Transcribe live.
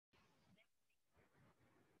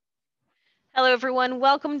Hello, everyone.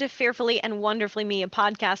 Welcome to Fearfully and Wonderfully Me, a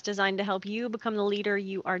podcast designed to help you become the leader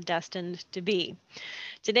you are destined to be.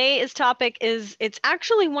 Today's topic is it's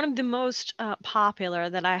actually one of the most popular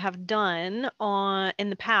that I have done on in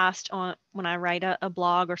the past on when I write a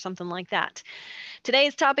blog or something like that.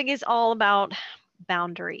 Today's topic is all about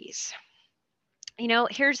boundaries.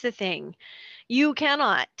 Here's the thing. You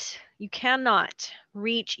cannot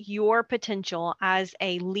reach your potential as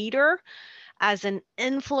a leader, as an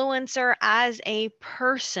influencer, as a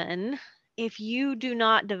person, if you do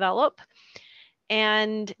not develop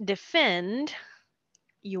and defend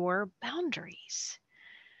your boundaries.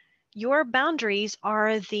 Your boundaries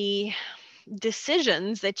are the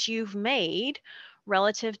decisions that you've made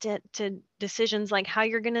relative to decisions like how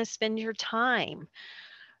you're going to spend your time,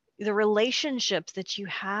 the relationships that you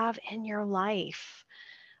have in your life.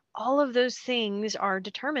 All of those things are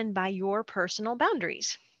determined by your personal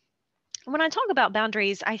boundaries. When I talk about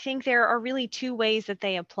boundaries, I think there are really two ways that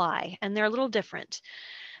they apply, and they're a little different.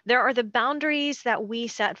 There are the boundaries that we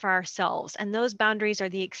set for ourselves, and those boundaries are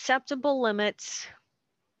the acceptable limits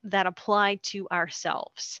that apply to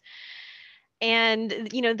ourselves. And,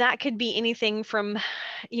 that could be anything from,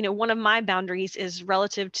 one of my boundaries is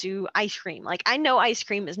relative to ice cream. Like, I know ice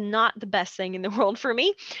cream is not the best thing in the world for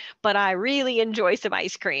me, but I really enjoy some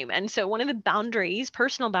ice cream. And so, one of the boundaries,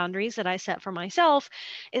 personal boundaries that I set for myself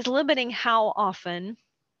is limiting how often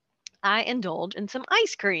I indulge in some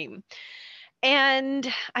ice cream. And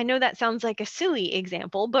I know that sounds like a silly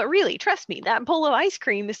example, but really, trust me, that bowl of ice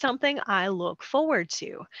cream is something I look forward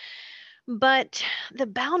to. But the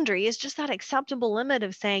boundary is just that acceptable limit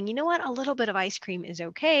of saying, you know what, a little bit of ice cream is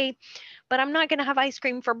okay, but I'm not going to have ice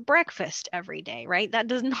cream for breakfast every day, right? That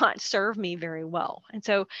does not serve me very well. And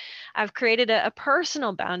so I've created a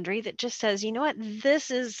personal boundary that just says, you know what,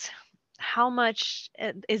 this is how much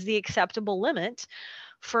is the acceptable limit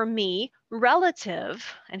for me relative,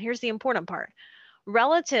 and here's the important part,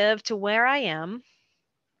 relative to where I am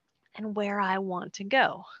and where I want to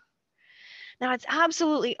go. Now, it's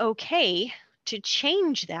absolutely okay to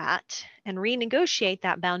change that and renegotiate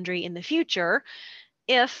that boundary in the future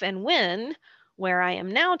if and when where I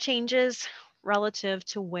am now changes relative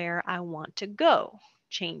to where I want to go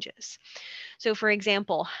changes. So, for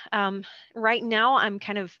example, right now I'm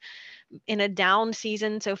kind of in a down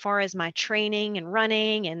season so far as my training and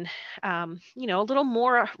running, and a little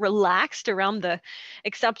more relaxed around the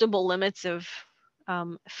acceptable limits of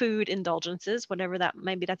food indulgences, whatever that,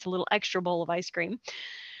 maybe that's a little extra bowl of ice cream.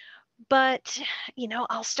 But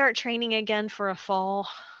I'll start training again for a fall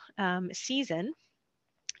season,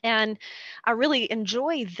 and I really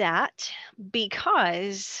enjoy that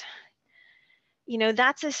because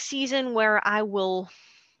that's a season where I will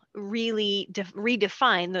really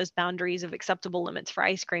redefine those boundaries of acceptable limits for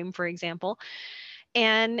ice cream, for example,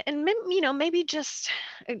 and maybe just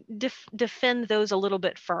defend those a little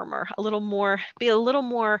bit firmer, a little more, be a little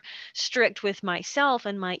more strict with myself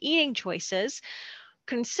and my eating choices,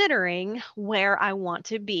 considering where I want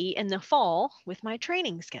to be in the fall with my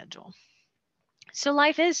training schedule. So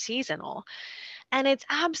life is seasonal, and it's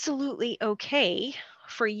absolutely okay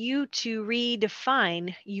for you to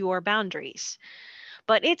redefine your boundaries.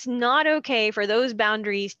 But it's not okay for those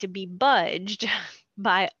boundaries to be budged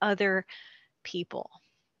by other people.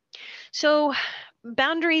 So,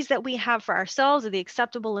 boundaries that we have for ourselves are the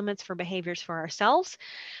acceptable limits for behaviors for ourselves.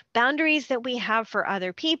 Boundaries that we have for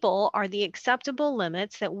other people are the acceptable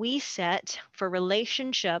limits that we set for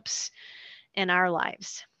relationships in our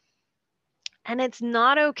lives. And it's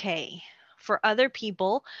not okay for other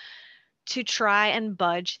people to try and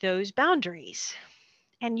budge those boundaries.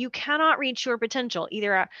 And you cannot reach your potential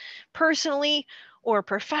either personally or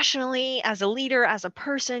professionally, as a leader, as a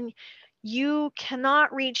person. You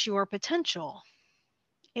cannot reach your potential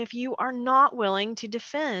if you are not willing to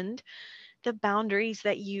defend the boundaries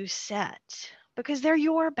that you set, because they're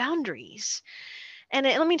your boundaries. And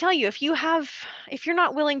let me tell you, if you're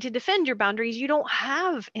not willing to defend your boundaries, you don't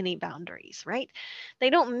have any boundaries, right?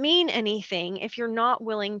 They don't mean anything if you're not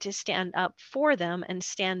willing to stand up for them and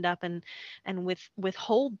stand up and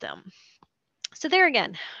withhold them. So there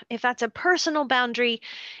again, if that's a personal boundary,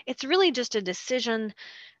 it's really just a decision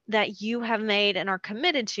that you have made and are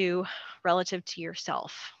committed to relative to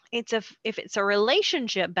yourself. If it's a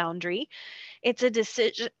relationship boundary, it's a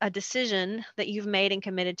decision that you've made and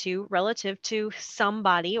committed to relative to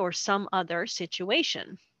somebody or some other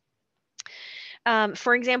situation.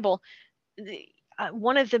 For example,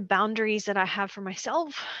 one of the boundaries that I have for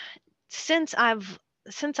myself since I've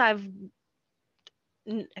since I've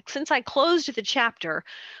since I closed the chapter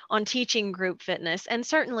on teaching group fitness, and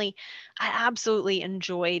certainly I absolutely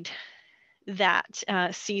enjoyed that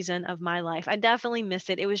season of my life. I definitely miss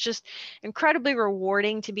it. It was just incredibly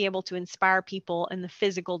rewarding to be able to inspire people in the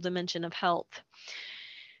physical dimension of health.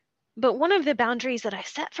 But one of the boundaries that I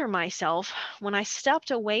set for myself when I stepped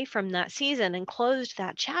away from that season and closed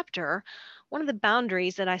that chapter, one of the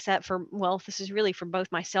boundaries that I set for, well, this is really for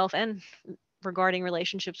both myself and regarding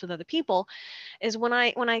relationships with other people, is when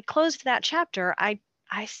I closed that chapter, I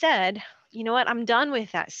said, you know what, I'm done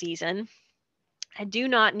with that season. I do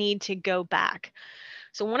not need to go back.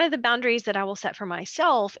 So one of the boundaries that I will set for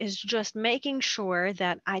myself is just making sure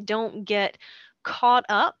that I don't get caught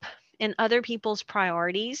up in other people's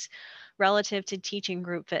priorities relative to teaching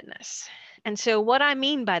group fitness. And so what I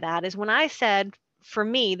mean by that is when I said, for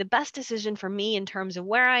me, the best decision for me in terms of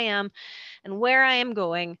where I am and where I am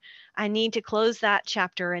going, I need to close that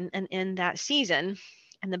chapter and end that season.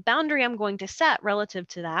 And the boundary I'm going to set relative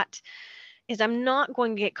to that is I'm not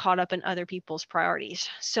going to get caught up in other people's priorities.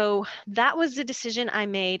 So that was the decision I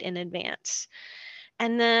made in advance.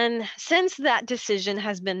 And then since that decision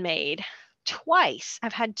has been made twice,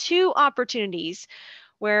 I've had two opportunities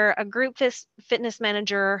where a group fitness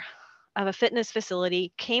manager of a fitness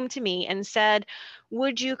facility came to me and said,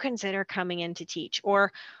 would you consider coming in to teach?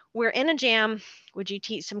 Or we're in a jam, would you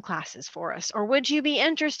teach some classes for us? Or would you be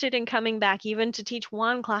interested in coming back even to teach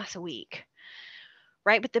one class a week?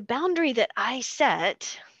 Right? But the boundary that I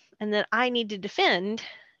set and that I need to defend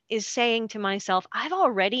is saying to myself, I've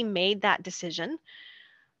already made that decision.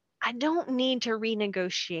 I don't need to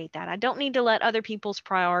renegotiate that. I don't need to let other people's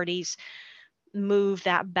priorities move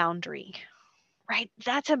that boundary, right?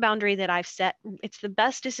 That's a boundary that I've set. It's the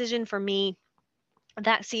best decision for me.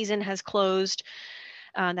 That season has closed.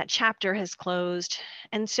 That chapter has closed.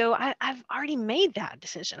 And so I've already made that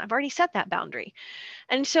decision. I've already set that boundary.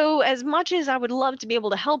 And so as much as I would love to be able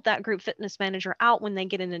to help that group fitness manager out when they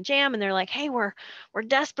get in a jam and they're like, hey, we're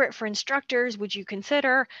desperate for instructors, would you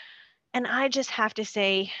consider? And I just have to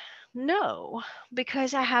say no,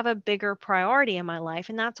 because I have a bigger priority in my life.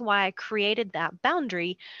 And that's why I created that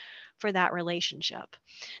boundary for that relationship.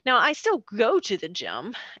 Now, I still go to the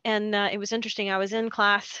gym, and it was interesting. I was in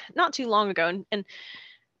class not too long ago, and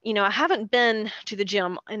I haven't been to the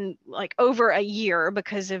gym in like over a year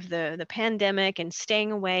because of the pandemic and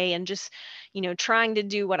staying away and just, trying to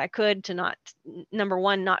do what I could to not, number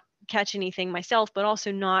one, not catch anything myself, but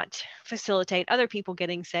also not facilitate other people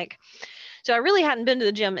getting sick. So I really hadn't been to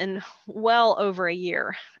the gym in well over a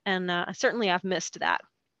year, and certainly I've missed that.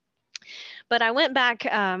 But I went back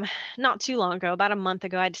not too long ago, about a month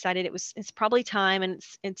ago. I decided it's probably time, and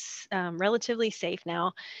it's relatively safe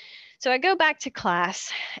now. So I go back to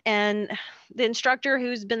class, and the instructor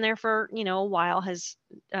who's been there for a while has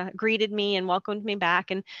greeted me and welcomed me back,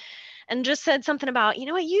 and just said something about,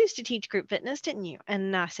 you used to teach group fitness, didn't you?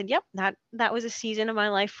 And I said, yep, that was a season of my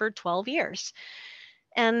life for 12 years.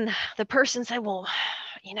 And the person said, well,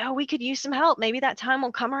 we could use some help. Maybe that time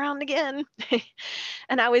will come around again.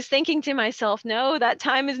 And I was thinking to myself, no, that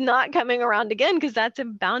time is not coming around again, because that's a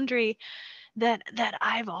boundary that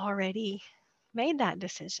I've already made that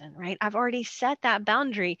decision, right? I've already set that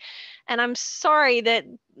boundary. And I'm sorry that,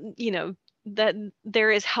 that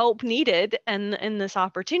there is help needed in this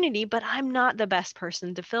opportunity, but I'm not the best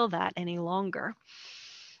person to fill that any longer.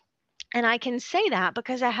 And I can say that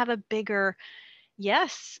because I have a bigger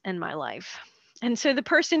yes in my life. And so the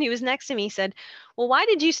person who was next to me said, well, why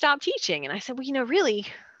did you stop teaching? And I said, well, really,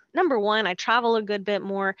 number one, I travel a good bit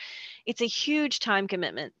more. It's a huge time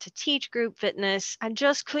commitment to teach group fitness. I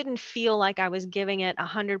just couldn't feel like I was giving it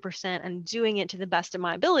 100% and doing it to the best of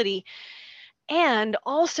my ability. And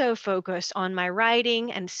also focus on my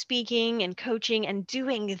writing and speaking and coaching and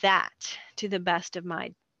doing that to the best of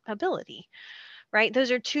my ability, right?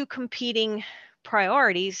 Those are two competing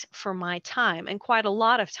priorities for my time, and quite a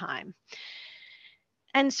lot of time.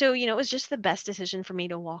 And so, it was just the best decision for me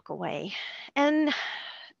to walk away. And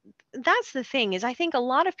that's the thing, is I think a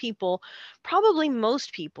lot of people, probably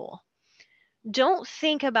most people, don't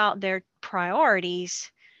think about their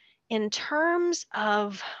priorities in terms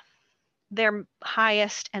of their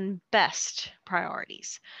highest and best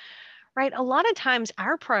priorities, right? A lot of times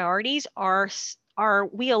our priorities are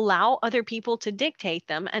we allow other people to dictate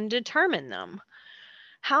them and determine them.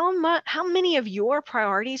 How many of your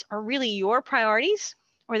priorities are really your priorities,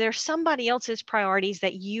 or there's somebody else's priorities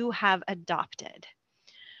that you have adopted,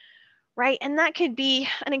 right? And that could be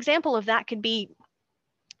an example of that could be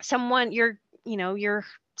someone your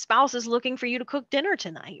spouse is looking for you to cook dinner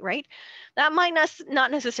tonight, right? That might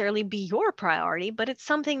not necessarily be your priority, but it's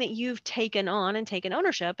something that you've taken on and taken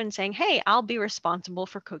ownership and saying, hey, I'll be responsible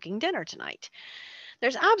for cooking dinner tonight.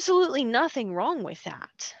 There's absolutely nothing wrong with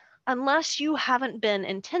that, unless you haven't been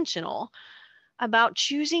intentional about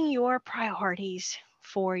choosing your priorities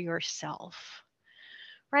for yourself.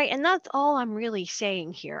 Right? And that's all I'm really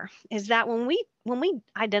saying here is that when we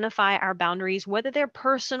identify our boundaries, whether they're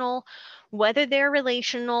personal, whether they're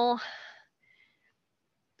relational,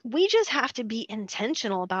 we just have to be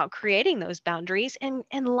intentional about creating those boundaries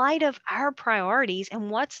in light of our priorities and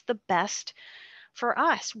what's the best for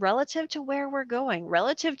us relative to where we're going,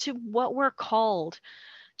 relative to what we're called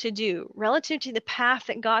to do, relative to the path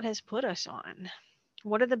that God has put us on.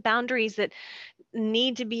 What are the boundaries that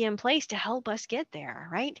need to be in place to help us get there,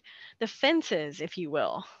 right? The fences, if you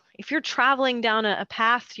will. If you're traveling down a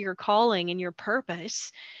path to your calling and your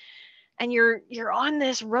purpose, and you're on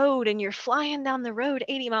this road and you're flying down the road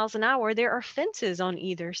 80 miles an hour, there are fences on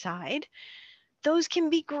either side. Those can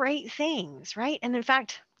be great things, right? And in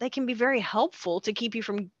fact, they can be very helpful to keep you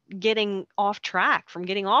from getting off track, from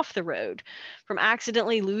getting off the road, from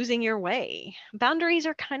accidentally losing your way. Boundaries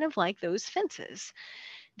are kind of like those fences.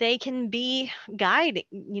 They can be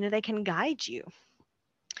they can guide you.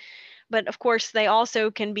 But of course, they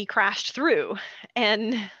also can be crashed through.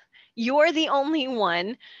 And you're the only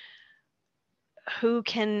one who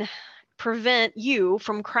can prevent you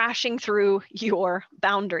from crashing through your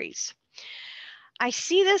boundaries. I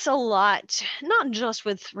see this a lot, not just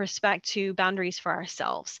with respect to boundaries for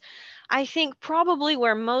ourselves. I think probably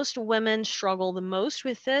where most women struggle the most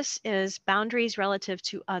with this is boundaries relative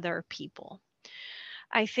to other people.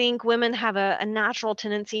 I think women have a natural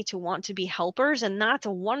tendency to want to be helpers, and that's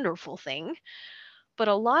a wonderful thing. But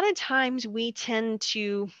a lot of times we tend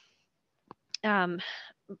to um,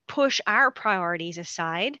 push our priorities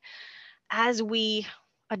aside as we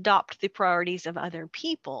adopt the priorities of other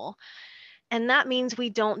people. And that means we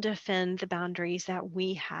don't defend the boundaries that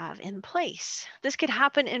we have in place. This could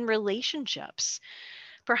happen in relationships.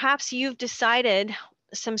 Perhaps you've decided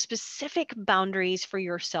some specific boundaries for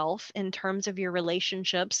yourself in terms of your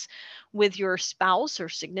relationships with your spouse or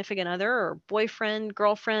significant other or boyfriend,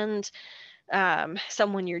 girlfriend,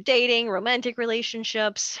 someone you're dating, romantic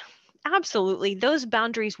relationships. Absolutely, those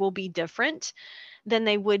boundaries will be different than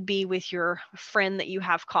they would be with your friend that you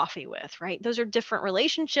have coffee with, right? Those are different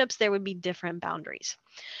relationships. There would be different boundaries.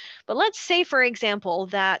 But let's say, for example,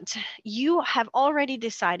 that you have already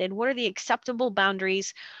decided what are the acceptable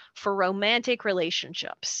boundaries for romantic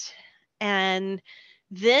relationships. And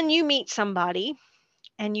then you meet somebody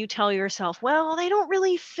and you tell yourself, well, they don't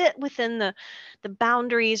really fit within the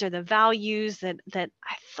boundaries or the values that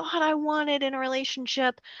I thought I wanted in a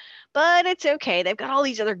relationship, but it's okay. They've got all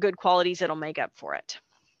these other good qualities that'll make up for it.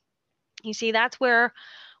 You see, that's where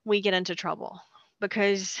we get into trouble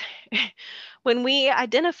because when we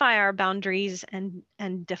identify our boundaries and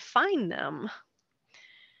define them,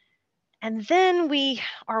 and then we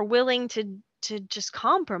are willing to just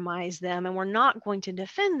compromise them and we're not going to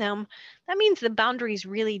defend them, that means the boundaries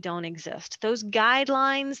really don't exist. Those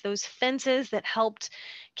guidelines, those fences that helped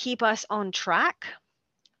keep us on track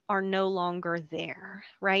are no longer there,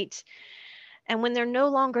 right? And when they're no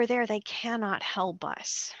longer there, they cannot help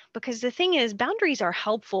us. Because the thing is, boundaries are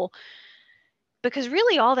helpful because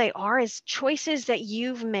really all they are is choices that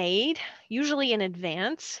you've made, usually in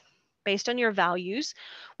advance, based on your values,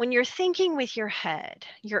 when you're thinking with your head,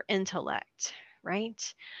 your intellect,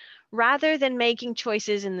 right? Rather than making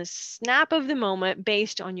choices in the snap of the moment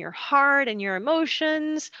based on your heart and your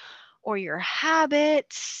emotions or your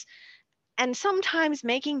habits. And sometimes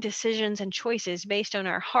making decisions and choices based on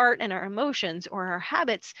our heart and our emotions or our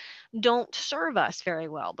habits don't serve us very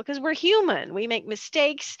well because we're human. We make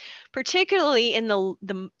mistakes, particularly in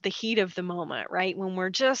the heat of the moment, right? When we're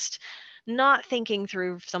just not thinking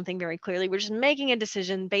through something very clearly. We're just making a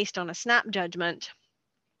decision based on a snap judgment,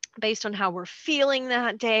 based on how we're feeling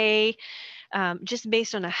that day, just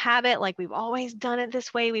based on a habit, like we've always done it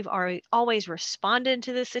this way. We've always responded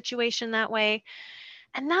to the situation that way.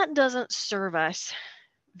 And that doesn't serve us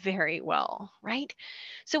very well, right?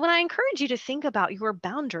 So when I encourage you to think about your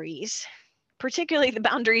boundaries, particularly the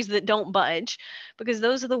boundaries that don't budge, because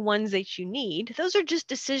those are the ones that you need, those are just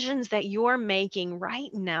decisions that you're making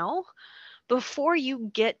right now before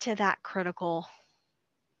you get to that critical,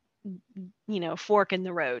 fork in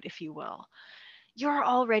the road, if you will. You're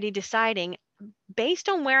already deciding based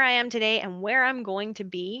on where I am today and where I'm going to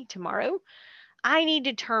be tomorrow, I need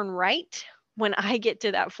to turn right when I get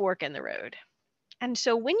to that fork in the road. And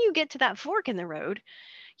so when you get to that fork in the road,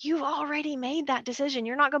 you've already made that decision.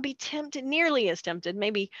 You're not going to be tempted, nearly as tempted,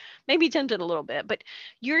 maybe tempted a little bit, but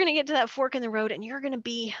you're going to get to that fork in the road and you're going to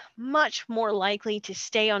be much more likely to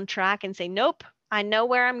stay on track and say, nope, I know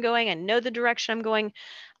where I'm going. I know the direction I'm going.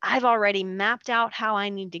 I've already mapped out how I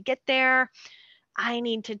need to get there. I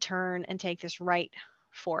need to turn and take this right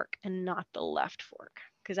fork and not the left fork.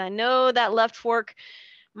 Because I know that left fork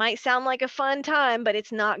might sound like a fun time, but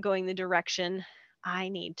it's not going the direction I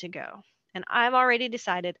need to go. And I've already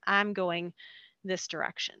decided I'm going this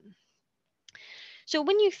direction. So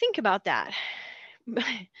when you think about that,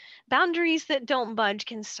 boundaries that don't budge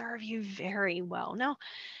can serve you very well. Now,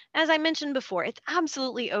 as I mentioned before, it's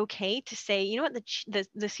absolutely okay to say, you know what,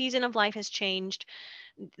 the season of life has changed.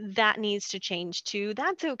 That needs to change too.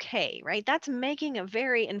 That's okay, right? That's making a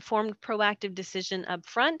very informed, proactive decision up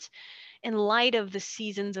front in light of the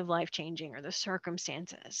seasons of life changing or the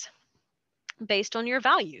circumstances based on your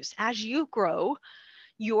values. As you grow,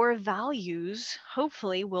 your values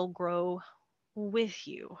hopefully will grow with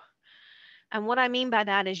you. And what I mean by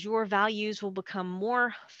that is your values will become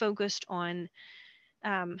more focused on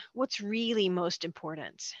what's really most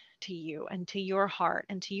important to you and to your heart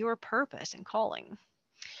and to your purpose and calling.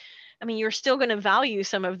 I mean, you're still going to value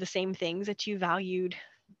some of the same things that you valued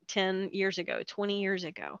 10 years ago, 20 years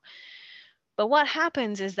ago. But what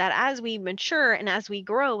happens is that as we mature and as we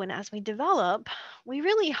grow and as we develop, we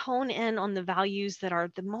really hone in on the values that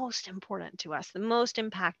are the most important to us, the most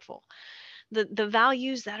impactful, the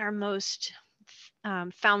values that are most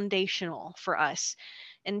foundational for us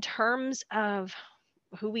in terms of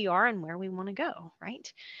who we are and where we want to go,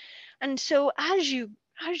 right? And so as you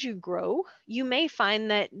grow, you may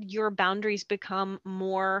find that your boundaries become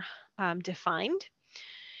more defined.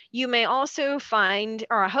 You may also find,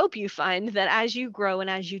 or I hope you find, that as you grow and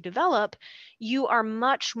as you develop, you are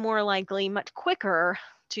much more likely, much quicker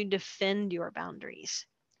to defend your boundaries,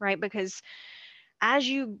 right? Because as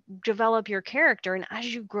you develop your character and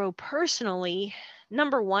as you grow personally,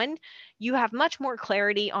 number one, you have much more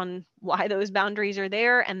clarity on why those boundaries are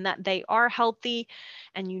there and that they are healthy,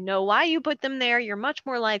 and you know why you put them there. You're much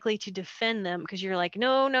more likely to defend them because you're like,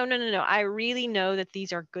 no. I really know that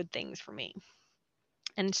these are good things for me.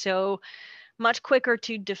 And so much quicker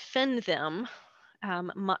to defend them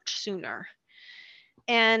much sooner,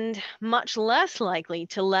 and much less likely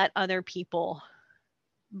to let other people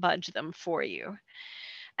budge them for you.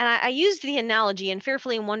 And I used the analogy in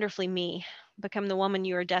Fearfully and Wonderfully Me, Become the Woman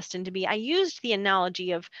You Are Destined to Be. I used the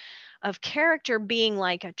analogy of character being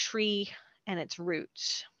like a tree and its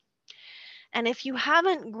roots. And if you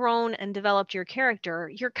haven't grown and developed your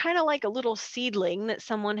character, you're kind of like a little seedling that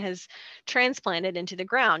someone has transplanted into the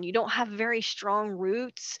ground. You don't have very strong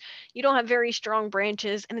roots. You don't have very strong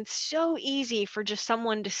branches. And it's so easy for just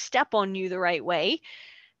someone to step on you the right way,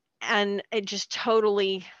 and it just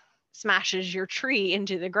totally smashes your tree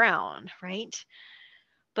into the ground, right?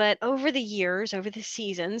 But over the years, over the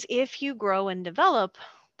seasons, if you grow and develop,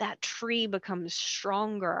 that tree becomes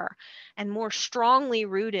stronger and more strongly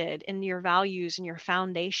rooted in your values and your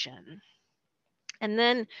foundation. And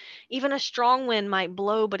then even a strong wind might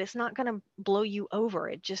blow, but it's not going to blow you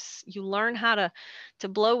over. You learn how to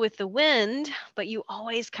blow with the wind, but you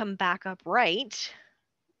always come back upright,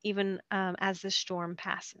 even as the storm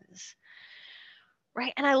passes.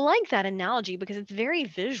 Right. And I like that analogy because it's very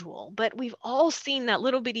visual, but we've all seen that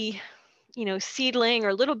little bitty, seedling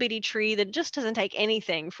or little bitty tree that just doesn't take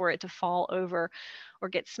anything for it to fall over or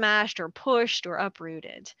get smashed or pushed or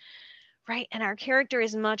uprooted. Right. And our character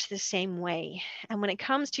is much the same way. And when it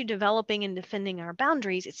comes to developing and defending our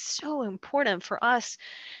boundaries, it's so important for us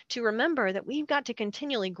to remember that we've got to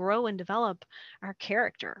continually grow and develop our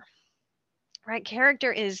character. Right.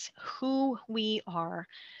 Character is who we are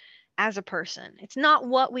as a person. It's not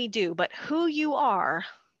what we do, but who you are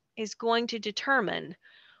is going to determine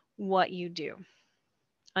what you do.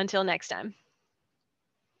 Until next time.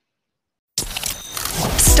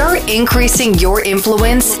 Start increasing your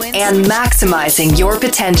influence and maximizing your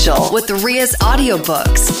potential with Ria's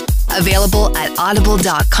audiobooks. Available at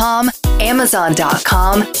audible.com,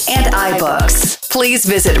 amazon.com, and iBooks. Please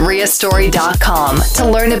visit riastory.com to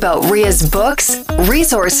learn about Ria's books,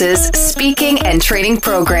 resources, speaking, and training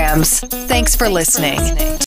programs. Thanks for listening.